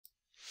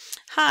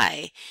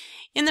Hi.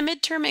 In the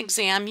midterm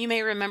exam, you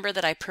may remember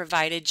that I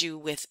provided you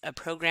with a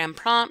program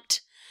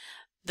prompt,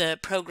 the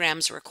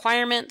program's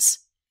requirements,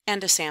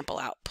 and a sample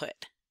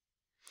output.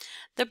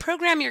 The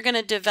program you're going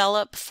to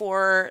develop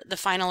for the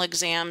final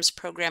exam's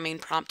programming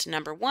prompt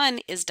number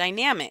 1 is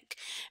dynamic,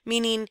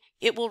 meaning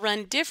it will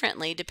run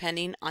differently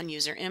depending on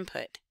user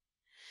input.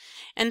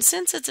 And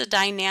since it's a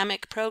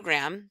dynamic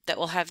program that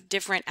will have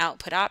different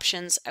output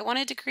options, I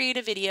wanted to create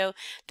a video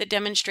that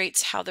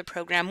demonstrates how the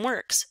program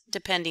works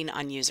depending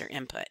on user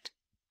input.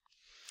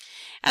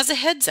 As a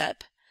heads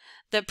up,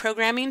 the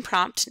programming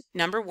prompt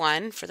number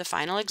 1 for the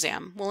final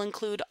exam will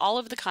include all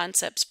of the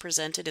concepts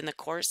presented in the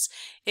course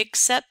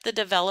except the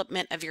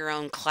development of your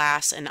own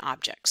class and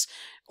objects,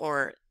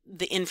 or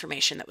the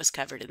information that was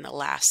covered in the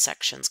last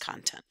section's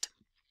content.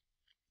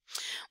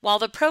 While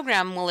the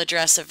program will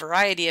address a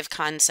variety of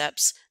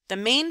concepts, the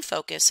main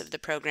focus of the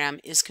program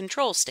is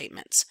control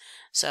statements,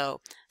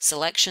 so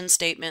selection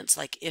statements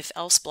like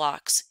if-else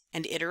blocks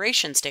and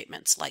iteration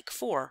statements like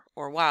for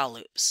or while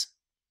loops.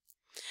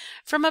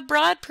 From a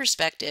broad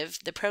perspective,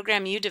 the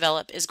program you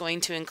develop is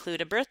going to include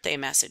a birthday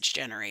message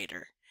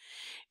generator.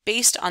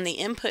 Based on the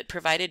input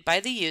provided by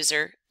the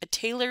user, a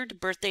tailored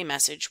birthday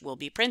message will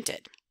be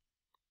printed.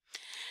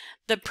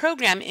 The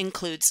program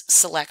includes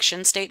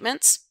selection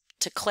statements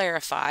to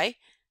clarify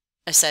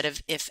a set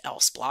of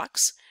if-else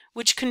blocks,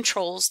 which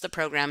controls the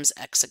program's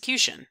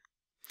execution.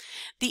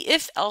 The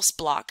if-else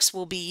blocks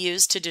will be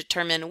used to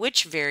determine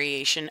which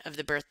variation of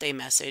the birthday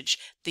message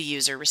the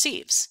user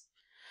receives.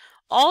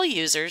 All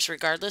users,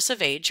 regardless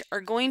of age, are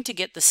going to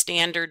get the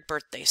standard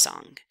birthday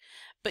song,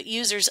 but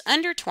users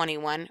under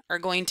 21 are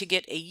going to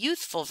get a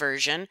youthful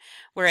version,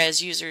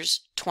 whereas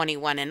users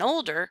 21 and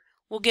older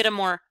will get a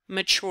more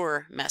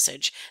mature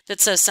message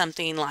that says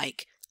something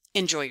like,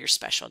 "Enjoy your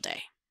special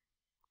day."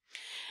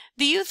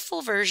 The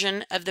youthful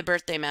version of the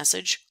birthday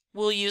message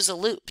will use a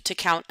loop to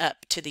count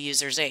up to the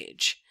user's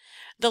age.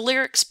 The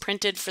lyrics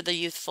printed for the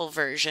youthful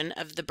version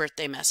of the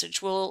birthday message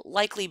will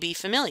likely be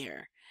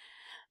familiar.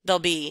 They'll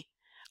be,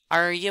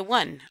 "Are you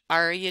 1?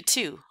 Are you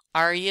 2?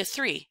 Are you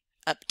 3?"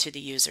 up to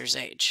the user's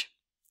age.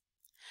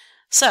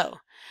 So,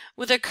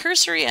 with a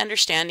cursory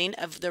understanding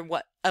of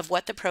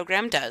what the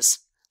program does,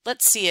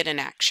 let's see it in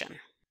action.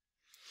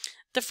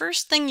 The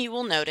first thing you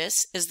will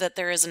notice is that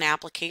there is an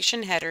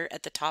application header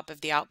at the top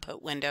of the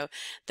output window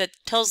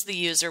that tells the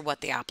user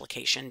what the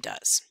application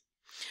does.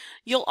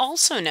 You'll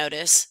also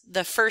notice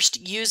the first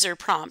user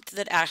prompt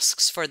that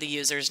asks for the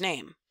user's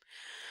name.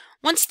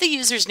 Once the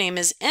user's name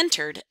is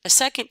entered, a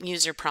second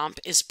user prompt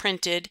is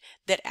printed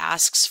that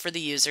asks for the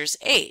user's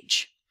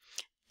age.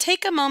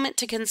 Take a moment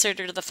to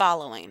consider the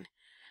following.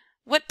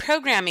 What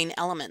programming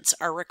elements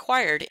are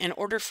required in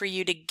order for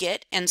you to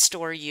get and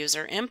store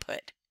user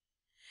input?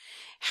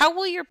 How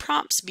will your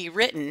prompts be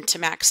written to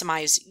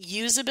maximize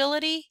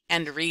usability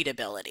and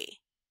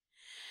readability?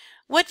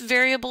 What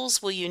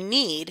variables will you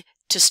need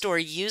to store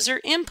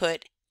user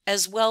input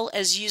as well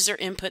as user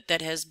input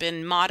that has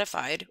been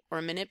modified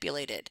or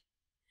manipulated?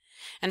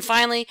 And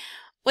finally,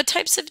 what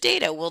types of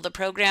data will the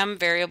program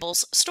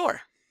variables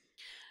store?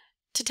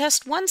 To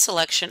test one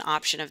selection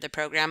option of the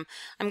program,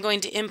 I'm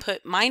going to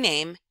input my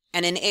name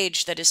and an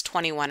age that is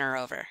 21 or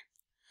over.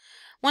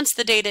 Once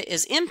the data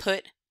is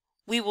input,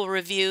 we will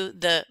review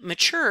the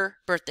mature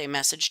birthday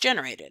message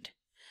generated.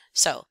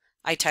 So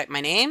I type my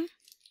name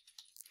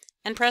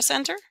and press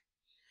enter,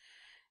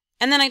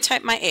 and then I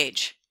type my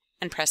age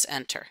and press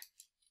enter.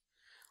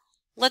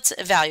 Let's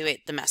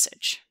evaluate the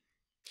message.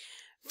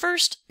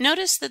 First,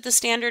 notice that the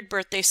standard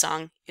birthday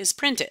song is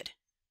printed.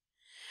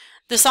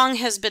 The song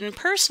has been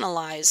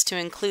personalized to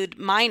include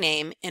my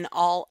name in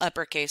all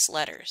uppercase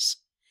letters.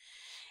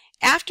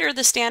 After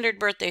the standard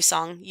birthday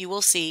song, you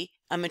will see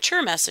a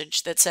mature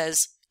message that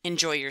says,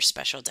 "Enjoy your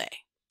special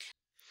day."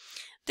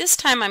 This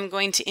time I'm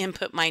going to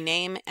input my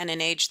name and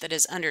an age that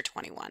is under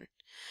 21.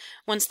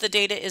 Once the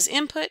data is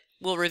input,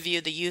 we'll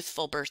review the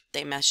youthful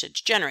birthday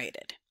message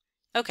generated.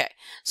 Okay,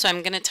 so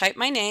I'm going to type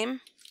my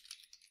name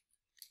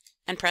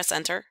and press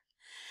enter.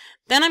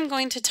 Then I'm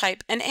going to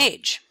type an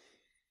age.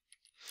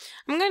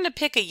 I'm going to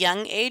pick a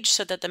young age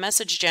so that the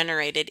message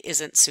generated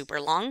isn't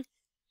super long.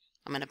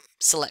 I'm going to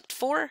select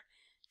 4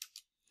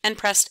 and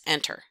press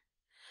enter.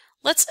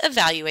 Let's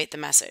evaluate the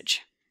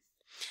message.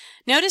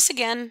 Notice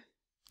again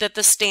that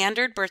the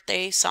standard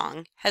birthday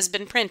song has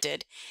been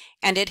printed,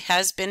 and it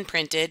has been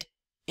printed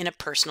in a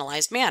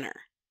personalized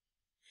manner.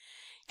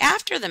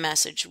 After the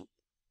message,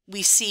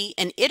 we see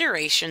an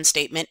iteration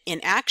statement in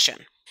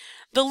action.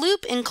 The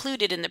loop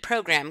included in the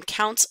program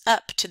counts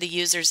up to the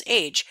user's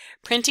age,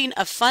 printing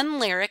a fun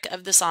lyric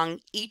of the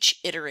song each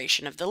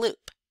iteration of the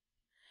loop.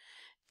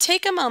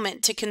 Take a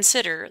moment to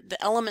consider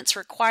the elements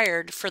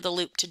required for the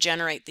loop to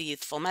generate the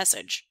youthful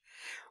message.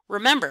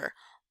 Remember,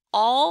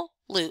 all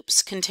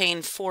loops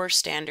contain 4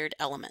 standard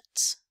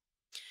elements.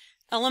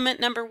 Element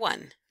number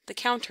 1, the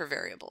counter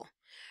variable.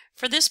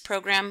 For this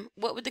program,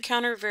 what would the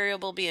counter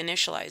variable be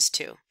initialized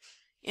to?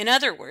 In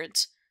other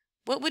words,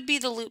 what would be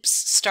the loop's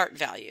start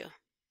value?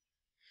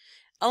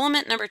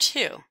 Element number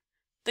 2,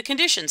 the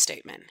condition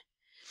statement.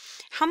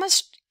 How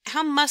much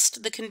how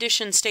must the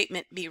condition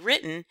statement be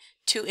written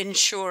to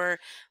ensure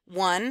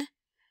 1,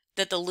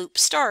 that the loop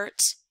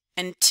starts,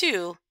 and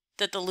 2,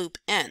 that the loop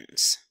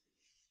ends?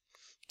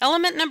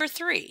 Element number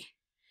 3,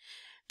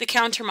 the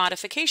counter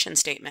modification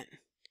statement.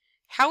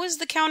 How is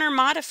the counter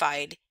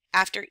modified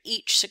after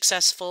each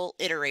successful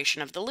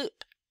iteration of the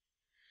loop?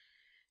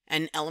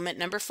 And element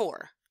number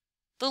 4,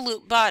 the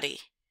loop body.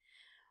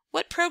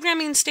 What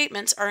programming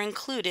statements are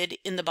included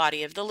in the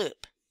body of the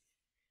loop?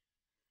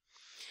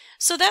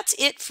 So that's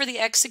it for the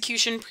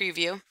execution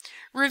preview.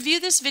 Review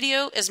this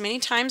video as many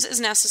times as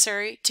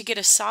necessary to get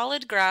a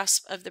solid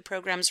grasp of the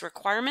program's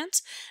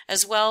requirements,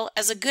 as well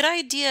as a good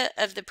idea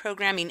of the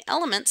programming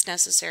elements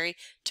necessary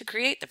to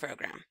create the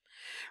program.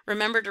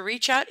 Remember to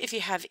reach out if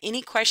you have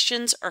any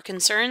questions or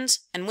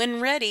concerns, and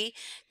when ready,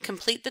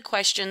 complete the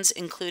questions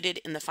included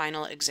in the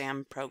final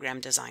exam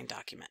program design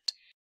document.